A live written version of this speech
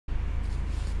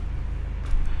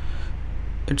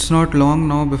It's not long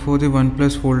now before the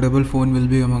OnePlus Foldable phone will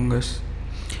be among us.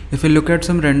 If we look at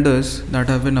some renders that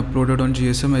have been uploaded on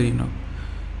GSM Arena,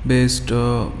 based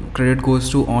credit goes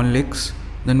to OnLeaks,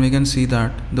 then we can see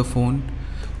that the phone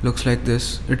looks like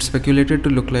this. It's speculated to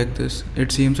look like this.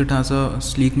 It seems it has a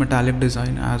sleek metallic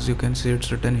design, as you can see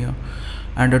it's written here,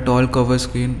 and a tall cover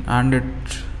screen, and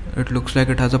it looks like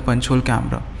it has a punch hole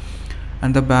camera.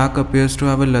 And the back appears to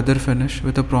have a leather finish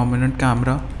with a prominent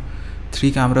camera,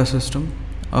 3 camera system,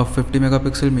 a 50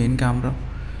 megapixel main camera,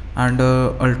 and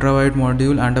a ultra wide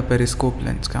module and a periscope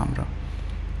lens camera.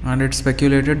 And it's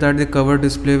speculated that the cover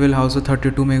display will house a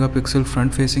 32 megapixel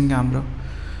front facing camera.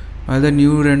 While the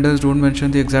new renders don't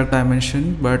mention the exact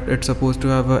dimension, but it's supposed to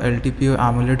have a LTPO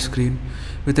AMOLED screen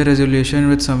with a resolution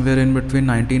with somewhere in between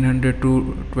 1900 to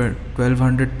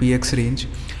 1200 px range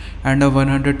and a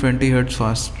 120 Hz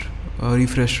fast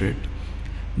refresh rate.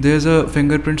 There's a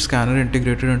fingerprint scanner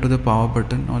integrated into the power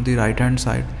button on the right hand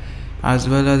side, as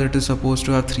well as it is supposed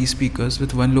to have 3 speakers,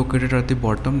 with one located at the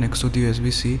bottom next to the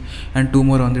USB-C and 2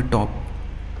 more on the top.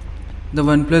 The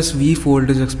OnePlus V Fold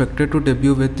is expected to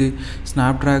debut with the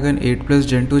Snapdragon 8 Plus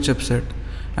Gen 2 chipset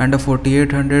and a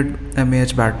 4800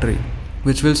 mAh battery,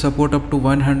 which will support up to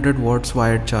 100 watts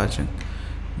wired charging.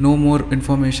 No more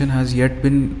information has yet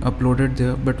been uploaded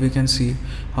there, but we can see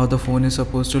how the phone is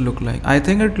supposed to look like. I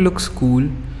think it looks cool.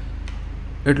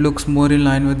 It looks more in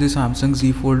line with the Samsung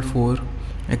Z Fold 4,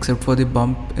 except for the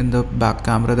bump in the back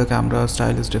camera. The camera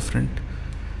style is different,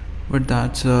 but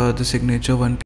that's the signature one.